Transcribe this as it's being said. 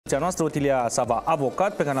noastră, Otilia Sava,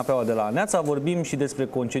 avocat, pe canapeaua de la Neatza, vorbim și despre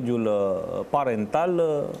concediul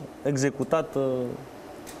parental executat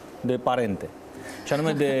de parente. Și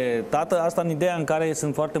anume de tată, asta în ideea în care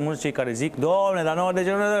sunt foarte mulți cei care zic: Doamne, dar nouă de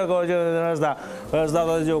ce nu dă concediul ăsta? Îți dau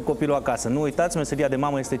toată ziua copilul acasă. Nu uitați, meseria de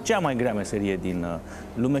mamă este cea mai grea meserie din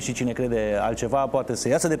lume și cine crede altceva poate să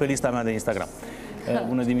iasă de pe lista mea de Instagram.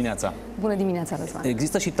 Bună dimineața! Bună dimineața, Răzvan!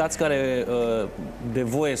 Există și tați care, de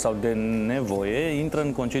voie sau de nevoie, intră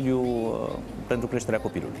în concediu pentru creșterea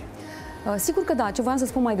copilului. Sigur că da. Ce voiam să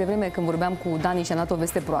spun mai devreme când vorbeam cu Dani și a dat o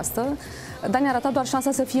veste proastă, Dani a ratat doar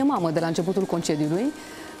șansa să fie mamă de la începutul concediului,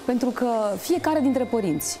 pentru că fiecare dintre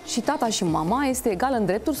părinți, și tata și mama, este egal în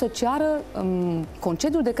drepturi să ceară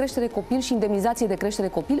concediul de creștere copil și indemnizație de creștere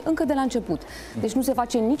copil încă de la început. Deci nu se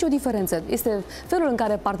face nicio diferență. Este felul în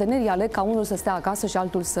care partenerii aleg ca unul să stea acasă și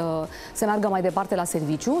altul să meargă mai departe la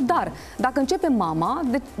serviciu. Dar dacă începe mama,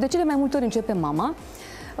 de cele mai multe ori începe mama,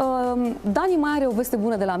 Dani mai are o veste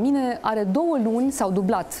bună de la mine, are 2 luni, s-au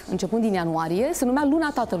dublat începând din ianuarie, se numea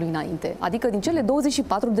luna tatălui înainte, adică din cele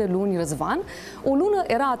 24 de luni, Răzvan, o lună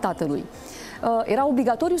era a tatălui. Era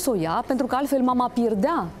obligatoriu să o ia, pentru că altfel mama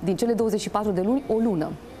pierdea din cele 24 de luni o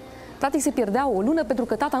lună. Practic se pierdea o lună pentru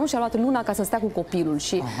că tata nu și-a luat luna ca să stea cu copilul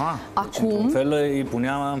și acum... Deci, în fel îi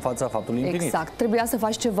punea în fața faptului împlinit. Exact. Trebuia să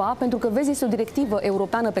faci ceva, pentru că, vezi, este o directivă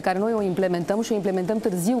europeană pe care noi o implementăm și o implementăm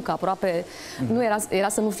târziu, că aproape nu era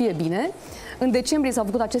să nu fie bine. În decembrie s-au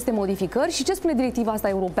făcut aceste modificări și ce spune directiva asta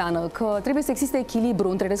europeană? Că trebuie să existe echilibru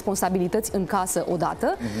între responsabilități în casă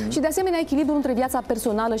odată și de asemenea echilibru între viața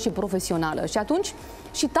personală și profesională. Și atunci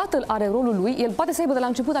și tatăl are rolul lui, el poate să aibă de la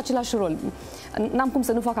început același rol. N-am cum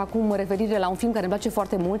să nu fac acum referire la un film care îmi place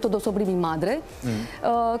foarte mult, Todo sobre mi madre,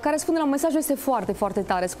 care spune la un mesaj este foarte, foarte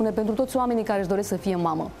tare, spune pentru toți oamenii care își doresc să fie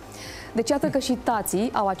mamă. Deci iată că și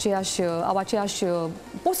tații au aceeași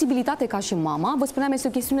posibilitate ca și mama. Vă spuneam, este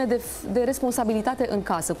o chestiune de responsabilitate în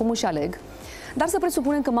casă, cum își aleg. Dar să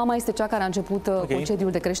presupunem că mama este cea care a început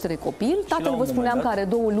concediul de creștere copil. Tatăl, vă spuneam, că are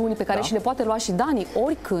 2 luni pe care și le poate lua și Dani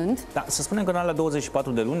oricând. Da, să spunem că în alea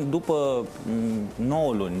 24 de luni, după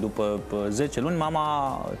 9 luni, după 10 luni,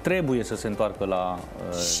 mama trebuie să se întoarcă la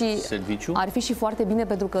serviciu. Ar fi și foarte bine,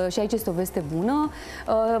 pentru că și aici este o veste bună.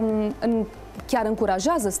 Chiar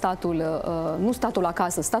încurajează statul, nu statul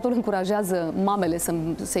acasă, statul încurajează mamele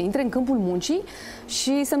să intre în câmpul muncii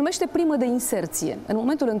și se numește primă de inserție. În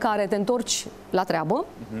momentul în care te întorci la treabă,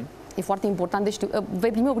 e foarte important de știut,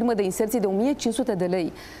 vei primi o primă de inserție de 1500 de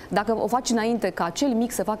lei. Dacă o faci înainte ca acel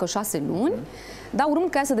mic să facă 6 luni, dar urmând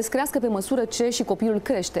ca ea să descrească pe măsură ce și copilul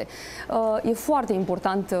crește. E foarte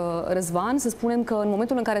important, Răzvan, să spunem că în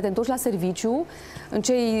momentul în care te întorci la serviciu, în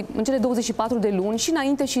cele 24 de luni și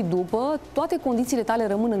înainte și după, toate condițiile tale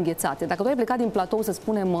rămân înghețate. Dacă tu ai plecat din platou, să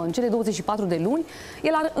spunem, în cele 24 de luni,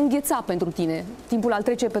 el ar îngheța pentru tine. Timpul ar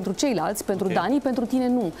trece pentru ceilalți, pentru Dani, pentru tine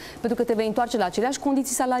nu. Pentru că te vei întoarce la aceleași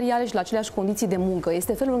condiții salariale și la aceleași condiții de muncă.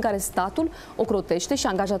 Este felul în care statul ocrotește și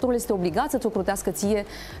angajatorul este obligat să-ți ocrotească ție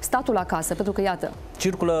statul acasă. Pentru că, iată,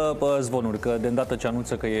 circulă zvonuri că de îndată ce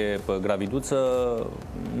anunță că e graviduță,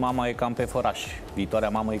 mama e cam pe făraș. Viitoarea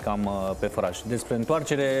mamă e cam pe făraș. Despre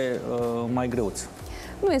întoarcere mai greuț.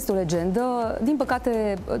 Nu este o legendă, din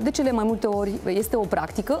păcate, de cele mai multe ori este o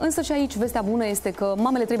practică, însă și aici vestea bună este că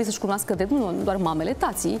mamele trebuie să-și cunoască nu doar mamele,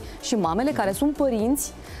 tații și mamele care sunt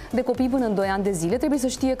părinți de copii până în 2 ani de zile, trebuie să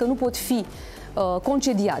știe că nu pot fi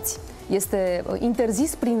concediați. Este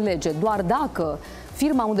interzis prin lege doar dacă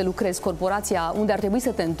firma unde lucrezi, corporația unde ar trebui să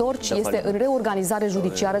te întorci, este în reorganizare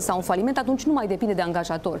judiciară sau în faliment, atunci nu mai depinde de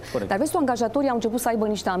angajator. Dar vezi tu, angajatorii au început să aibă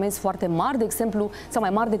niște amenzi foarte mari, de exemplu, sau mai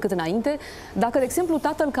mari decât înainte, dacă, de exemplu,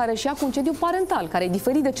 tatăl care își ia concediu parental, care e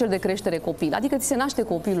diferit de cel de creștere copil, adică ți se naște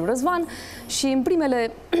copilul, Răzvan, și în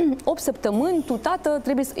primele 8 săptămâni tu, tată,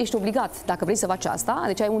 ești obligat, dacă vrei să faci asta,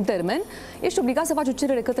 deci ai un termen, ești obligat să faci o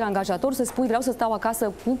cerere către angajator, să spui vreau să stau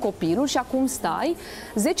acasă cu copilul și acum stai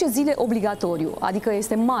 10 zile obligatoriu, adică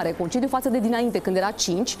este mare concediu față de dinainte, când era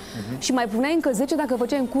 5 și mai puneai încă 10 dacă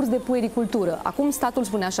făceai un curs de puericultură. Acum statul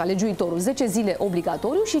spune așa, legiuitorul, 10 zile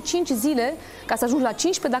obligatoriu și 5 zile ca să ajungi la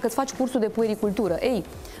 15 dacă îți faci cursul de puericultură. Ei,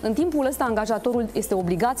 în timpul ăsta angajatorul este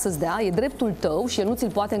obligat să-ți dea, e dreptul tău și el nu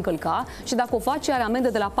ți-l poate încălca și dacă o faci are amendă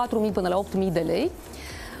de la 4.000 până la 8.000 de lei.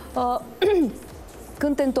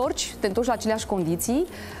 Când te întorci la aceleași condiții,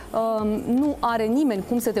 nu are nimeni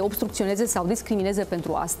cum să te obstrucționeze sau discrimineze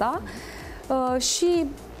pentru asta. Și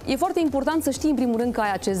e foarte important să știi, în primul rând, că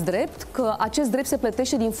ai acest drept, că acest drept se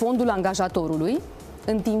plătește din fondul angajatorului,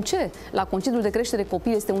 în timp ce la concediul de creștere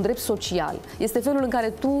copil este un drept social. Este felul în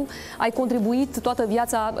care tu ai contribuit toată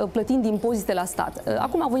viața plătind impozite la stat.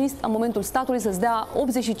 Acum a venit momentul statului să-ți dea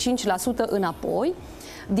 85% înapoi.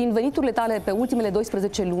 din veniturile tale pe ultimele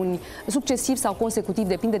 12 luni, succesiv sau consecutiv,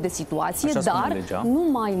 depinde de situație, dar nu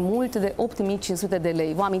mai mult de 8500 de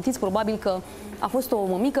lei. Vă amintiți probabil că a fost o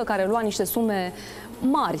mămică care lua niște sume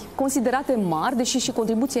mari, considerate mari, deși și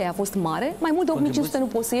contribuția ei a fost mare, mai mult de 8500 nu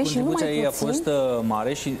poți să ieși și nu mai puțin. Contribuția ei a fost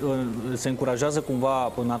mare și se încurajează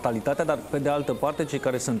cumva natalitatea, dar pe de altă parte cei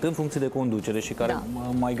care sunt în funcție de conducere și care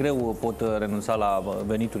mai greu pot renunța la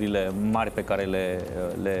veniturile mari pe care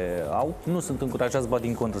le au, nu sunt încurajați, ba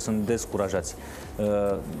din contră, sunt descurajați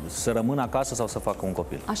să rămână acasă sau să facă un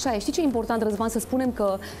copil. Așa e. Știi ce e important, Răzvan, să spunem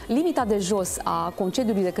că limita de jos a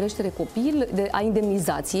concediului de creștere copil, a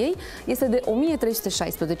indemnizației, este de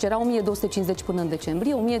 1316, era 1250 până în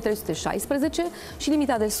decembrie, 1316 și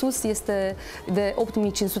limita de sus este de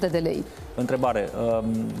 8500 de lei. Întrebare.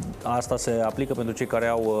 Asta se aplică pentru cei care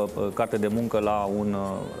au carte de muncă la un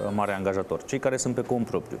mare angajator. Cei care sunt pe cont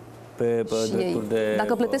propriu.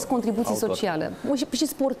 Dacă plătesc contribuții sociale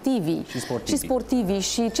și sportivii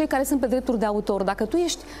și cei care sunt pe drepturi de autor, dacă tu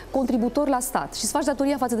ești contributor la stat și îți faci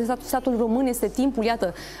datoria față de statul român, este timpul,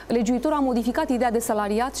 iată, legiuitorul a modificat ideea de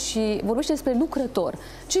salariat și vorbește despre lucrător.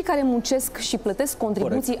 Cei care muncesc și plătesc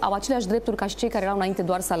contribuții au aceleași drepturi ca și cei care erau înainte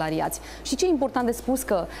doar salariați. Și ce e important de spus,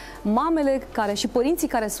 că mamele și părinții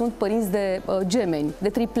care sunt părinți de gemeni, de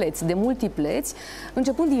tripleți, de multipleți,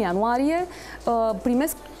 începând din ianuarie,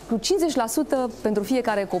 primesc cu 50% pentru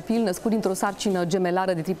fiecare copil născut dintr-o sarcină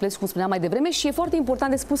gemelară de tripleți, cum spuneam mai devreme, și e foarte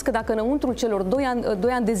important de spus că dacă înăuntru celor 2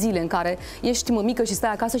 ani de zile în care ești mămică și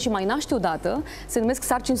stai acasă și mai naști odată, se numesc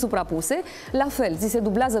sarcini suprapuse, la fel, ți se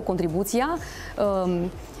dublează contribuția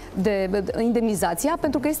de indemnizația,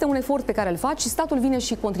 pentru că este un efort pe care îl faci și statul vine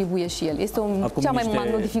și contribuie și el. Este cea mai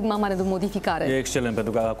mare modificare. E excelent,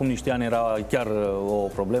 pentru că acum niște ani era chiar o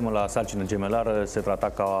problemă la sarcină gemelară, se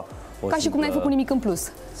trata ca și cum n-ai făcut nimic în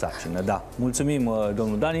plus. Sarcină, da. Mulțumim,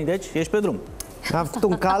 domnul Dani. Deci, ești pe drum. Am făcut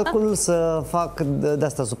un calcul să fac de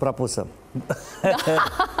asta suprapusă.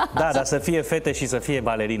 Da, dar să fie fete și să fie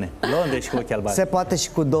balerine. Blonde și cu ochi albaștri. Se poate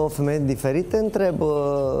și cu 2 femei diferite, întreb,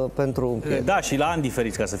 pentru... Da, și la ani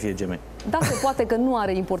diferiți ca să fie gemeni. Da, se poate, că nu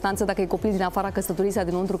are importanță dacă e copil din afara căsătoriei sau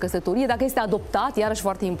dinăuntru căsătorie, dacă este adoptat, iarăși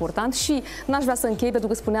foarte important. Și n-aș vrea să închei, pentru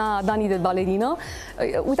că spunea Dani de balerină.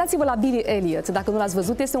 Uitați-vă la Billy Elliot, dacă nu l-ați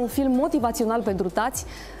văzut, este un film motivațional pentru tați.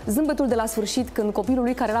 Zâmbetul de la sfârșit, când copilul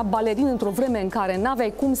lui, care era balerin într-o vreme în care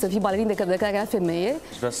n-aveai cum să fii balerin de care era femeie.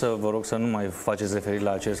 Și vreau să vă rog să nu mai faceți referire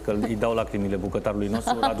la acest, că îi dau lacrimile bucătarului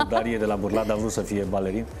nostru. Radu Darie de la Burlad a vrut să fie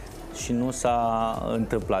balerin și nu s-a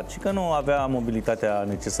întâmplat. Și că nu avea mobilitatea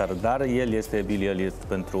necesară. Dar el este Billy Elliot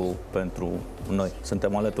pentru noi.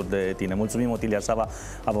 Suntem alături de tine. Mulțumim, Otilia Sava,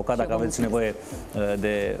 avocat. Dacă aveți nevoie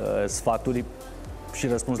de sfaturi și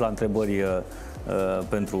răspuns la întrebări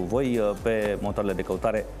pentru voi, pe motoarele de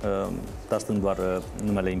căutare, tastând doar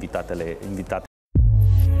numele invitate.